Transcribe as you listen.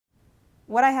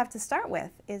What I have to start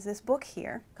with is this book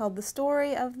here called The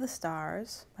Story of the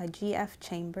Stars by G.F.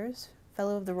 Chambers,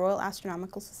 Fellow of the Royal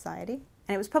Astronomical Society.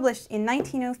 And it was published in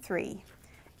 1903.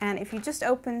 And if you just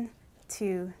open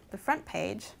to the front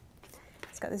page,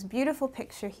 it's got this beautiful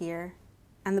picture here.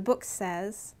 And the book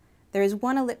says, "There is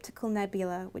one elliptical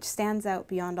nebula which stands out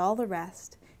beyond all the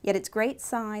rest, yet its great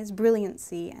size,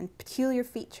 brilliancy, and peculiar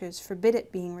features forbid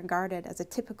it being regarded as a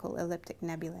typical elliptic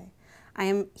nebulae. I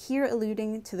am here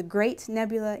alluding to the Great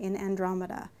Nebula in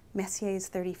Andromeda, Messier's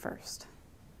 31st.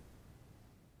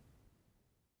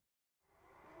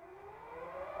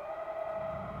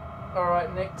 All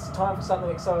right, Nick, it's time for something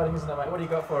exciting, isn't it, mate? What do you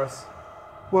got for us?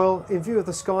 Well, in view of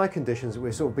the sky conditions that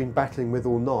we've sort of been battling with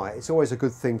all night, it's always a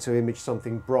good thing to image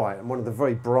something bright. And one of the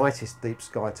very brightest deep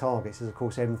sky targets is, of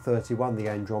course, M31, the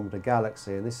Andromeda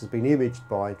Galaxy. And this has been imaged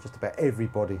by just about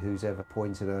everybody who's ever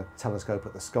pointed a telescope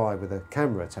at the sky with a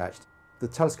camera attached. The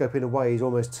telescope, in a way, is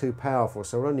almost too powerful,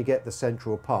 so we'll only get the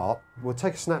central part. We'll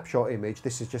take a snapshot image.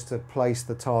 This is just to place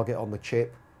the target on the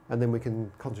chip, and then we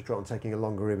can concentrate on taking a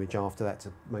longer image after that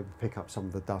to maybe pick up some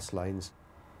of the dust lanes.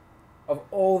 Of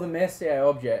all the Messier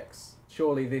objects,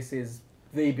 surely this is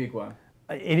the big one.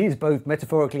 It is both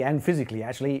metaphorically and physically,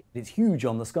 actually. It's huge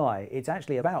on the sky. It's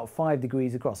actually about 5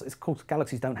 degrees across. Of course,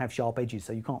 galaxies don't have sharp edges,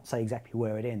 so you can't say exactly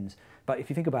where it ends. But if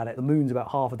you think about it, the moon's about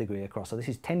 ½ degree across, so this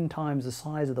is 10 times the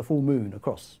size of the full moon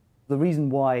across. The reason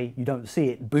why you don't see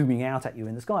it booming out at you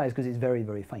in the sky is because it's very,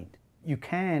 very faint. You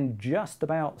can just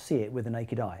about see it with the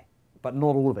naked eye, but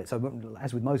not all of it. So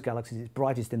as with most galaxies, it's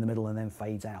brightest in the middle and then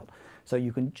fades out. So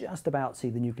you can just about see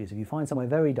the nucleus. If you find somewhere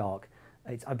very dark,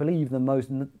 it's, I believe, the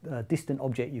most distant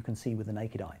object you can see with the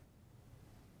naked eye.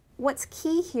 What's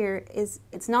key here is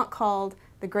it's not called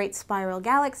the Great Spiral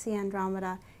Galaxy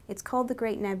Andromeda, it's called the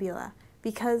Great Nebula,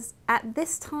 because at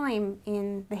this time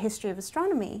in the history of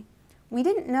astronomy, we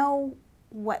didn't know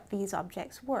what these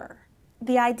objects were.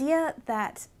 The idea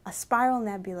that a spiral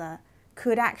nebula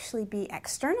could actually be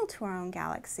external to our own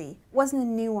galaxy wasn't a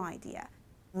new idea.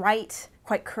 Wright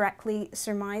quite correctly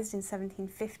surmised in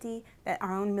 1750 that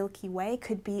our own Milky Way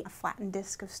could be a flattened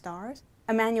disk of stars.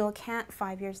 Immanuel Kant,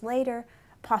 5 years later,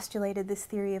 postulated this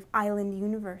theory of island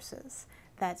universes,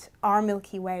 that our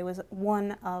Milky Way was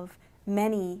one of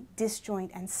many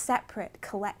disjoint and separate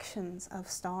collections of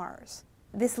stars.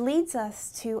 This leads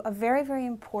us to a very, very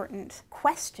important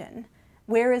question.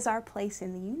 Where is our place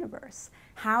in the universe?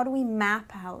 How do we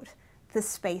map out the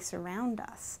space around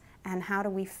us? And how do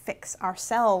we fix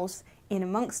ourselves in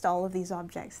amongst all of these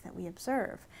objects that we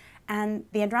observe? And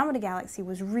the Andromeda Galaxy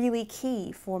was really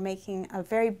key for making a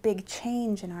very big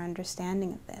change in our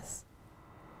understanding of this.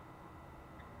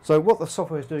 So what the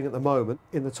software is doing at the moment,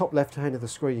 in the top left hand of the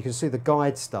screen you can see the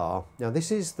guide star. Now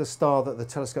this is the star that the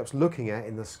telescope's looking at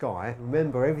in the sky.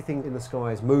 Remember, everything in the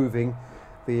sky is moving.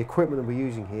 The equipment that we're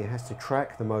using here has to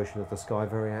track the motion of the sky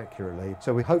very accurately.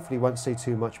 So we hopefully won't see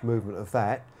too much movement of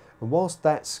that. And whilst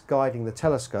that's guiding the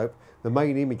telescope, the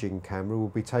main imaging camera will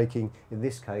be taking, in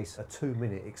this case, a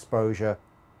 2-minute exposure.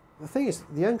 The thing is,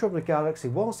 the Andromeda Galaxy,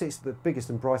 whilst it's the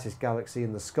biggest and brightest galaxy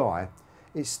in the sky,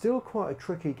 it's still quite a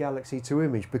tricky galaxy to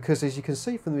image because, as you can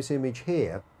see from this image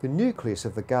here, the nucleus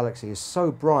of the galaxy is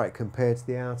so bright compared to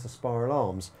the outer spiral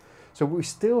arms. So we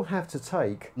still have to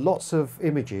take lots of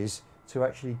images to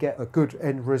actually get a good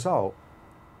end result.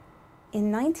 In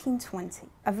 1920,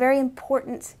 a very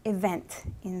important event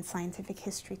in scientific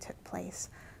history took place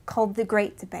called the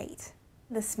Great Debate.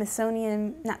 The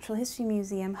Smithsonian Natural History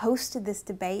Museum hosted this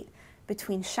debate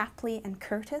between Shapley and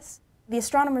Curtis. The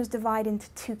astronomers divide into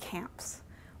 2 camps,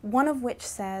 one of which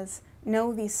says,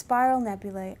 no, these spiral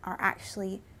nebulae are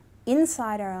actually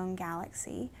inside our own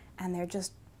galaxy and they're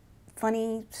just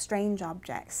funny, strange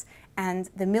objects. And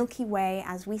the Milky Way,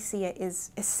 as we see it,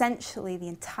 is essentially the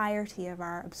entirety of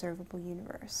our observable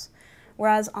universe.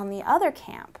 Whereas on the other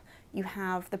camp, you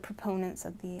have the proponents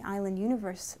of the island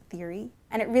universe theory,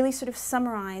 and it really sort of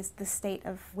summarized the state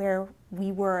of where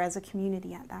we were as a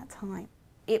community at that time.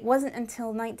 It wasn't until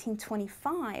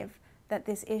 1925 that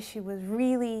this issue was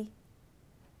really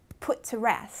put to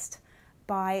rest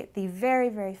by the very,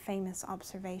 very famous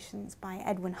observations by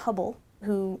Edwin Hubble,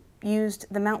 who used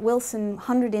the Mount Wilson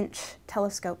 100-inch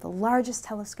telescope, the largest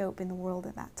telescope in the world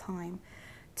at that time,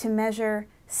 to measure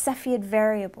Cepheid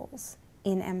variables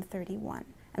in M31.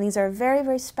 And these are a very,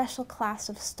 very special class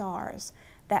of stars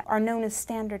that are known as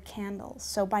standard candles.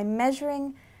 So by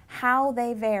measuring how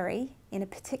they vary in a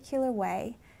particular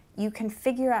way, you can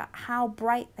figure out how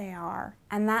bright they are,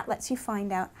 and that lets you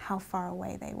find out how far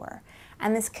away they were.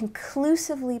 And this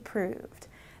conclusively proved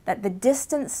that the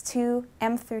distance to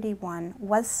M31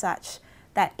 was such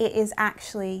that it is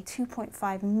actually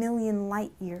 2.5 million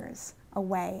light years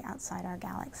away outside our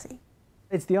galaxy.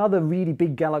 It's the other really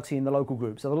big galaxy in the local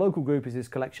group. So the local group is this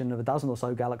collection of a dozen or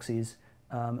so galaxies,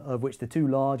 of which the two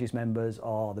largest members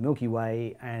are the Milky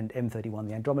Way and M31,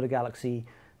 the Andromeda Galaxy.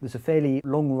 There's a fairly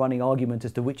long-running argument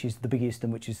as to which is the biggest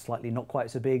and which is slightly not quite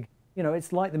so big. You know,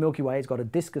 it's like the Milky Way, it's got a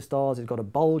disk of stars, it's got a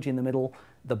bulge in the middle.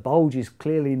 The bulge is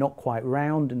clearly not quite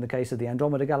round in the case of the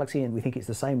Andromeda Galaxy, and we think it's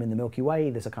the same in the Milky Way.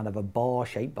 There's a kind of a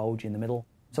bar-shaped bulge in the middle.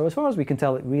 So as far as we can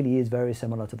tell, it really is very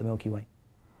similar to the Milky Way.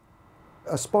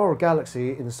 A spiral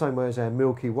galaxy, in the same way as our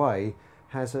Milky Way,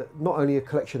 has not only a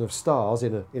collection of stars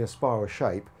in a spiral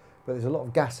shape, but there's a lot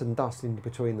of gas and dust in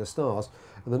between the stars.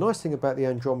 And the nice thing about the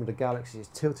Andromeda Galaxy is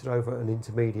it's tilted over at an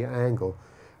intermediate angle,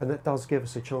 and that does give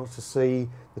us a chance to see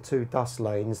the two dust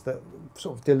lanes that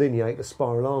sort of delineate the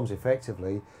spiral arms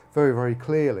effectively very, very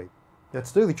clearly. Now,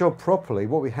 to do the job properly,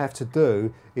 what we have to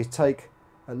do is take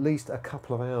at least a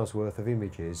couple of hours worth of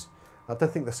images. I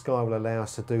don't think the sky will allow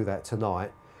us to do that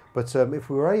tonight, but if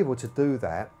we were able to do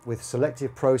that with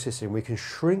selective processing, we can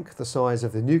shrink the size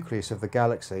of the nucleus of the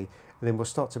galaxy, and then we'll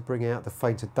start to bring out the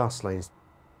fainter dust lanes.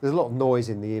 There's a lot of noise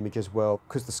in the image as well,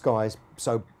 because the sky is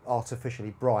so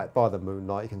artificially bright by the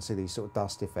moonlight. You can see these sort of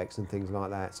dust effects and things like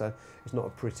that, so it's not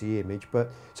a pretty image.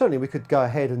 But certainly we could go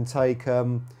ahead and take,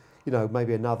 you know,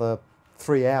 maybe another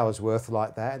 3 hours worth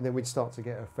like that, and then we'd start to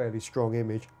get a fairly strong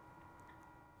image.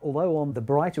 Although on the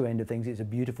brighter end of things, it's a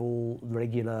beautiful,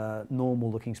 regular,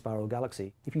 normal-looking spiral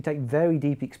galaxy. If you take very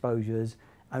deep exposures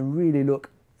and really look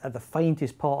at the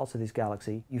faintest parts of this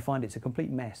galaxy, you find it's a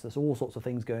complete mess. There's all sorts of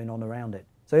things going on around it.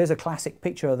 So here's a classic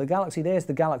picture of the galaxy. There's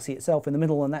the galaxy itself in the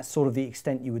middle, and that's sort of the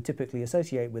extent you would typically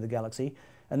associate with a galaxy.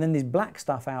 And then this black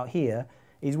stuff out here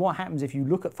is what happens if you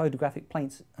look at photographic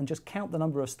plates and just count the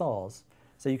number of stars.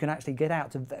 So you can actually get out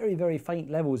to very, very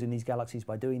faint levels in these galaxies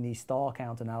by doing these star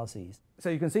count analyses. So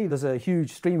you can see there's a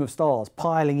huge stream of stars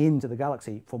piling into the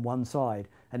galaxy from one side,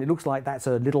 and it looks like that's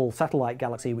a little satellite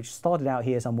galaxy which started out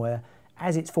here somewhere.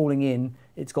 As it's falling in,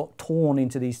 it's got torn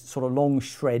into these sort of long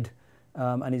shred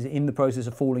and is in the process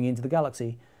of falling into the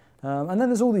galaxy. And then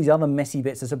there's all these other messy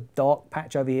bits. There's a dark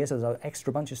patch over here, so there's an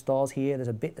extra bunch of stars here. There's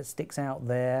a bit that sticks out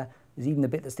there. There's even a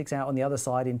bit that sticks out on the other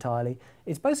side entirely.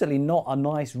 It's basically not a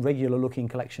nice, regular-looking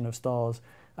collection of stars.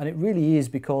 And it really is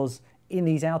because in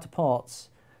these outer parts,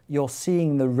 you're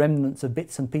seeing the remnants of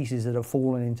bits and pieces that have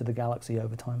fallen into the galaxy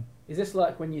over time. Is this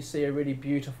like when you see a really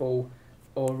beautiful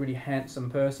or really handsome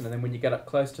person, and then when you get up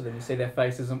close to them, you see their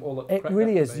faces and all the... It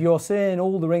really is. You're seeing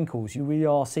all the wrinkles. You really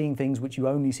are seeing things which you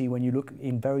only see when you look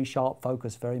in very sharp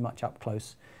focus, very much up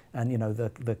close. And, you know,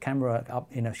 the camera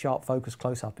up in a sharp focus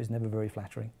close-up is never very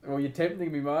flattering. Well, you're tempting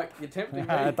me, Mike. You're tempting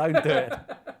me. Don't do it.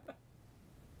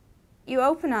 You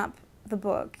open up the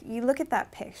book, you look at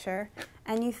that picture,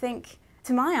 and you think,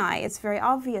 to my eye, it's very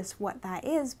obvious what that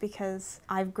is, because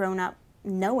I've grown up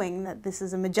knowing that this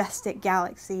is a majestic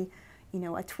galaxy, you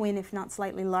know, a twin, if not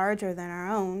slightly larger than our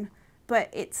own. But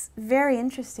it's very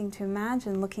interesting to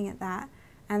imagine looking at that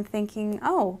and thinking,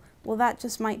 oh, well, that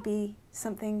just might be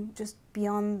something just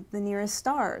beyond the nearest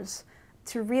stars.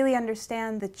 To really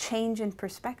understand the change in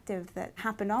perspective that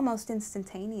happened almost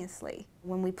instantaneously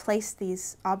when we place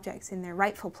these objects in their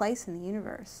rightful place in the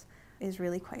universe is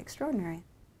really quite extraordinary.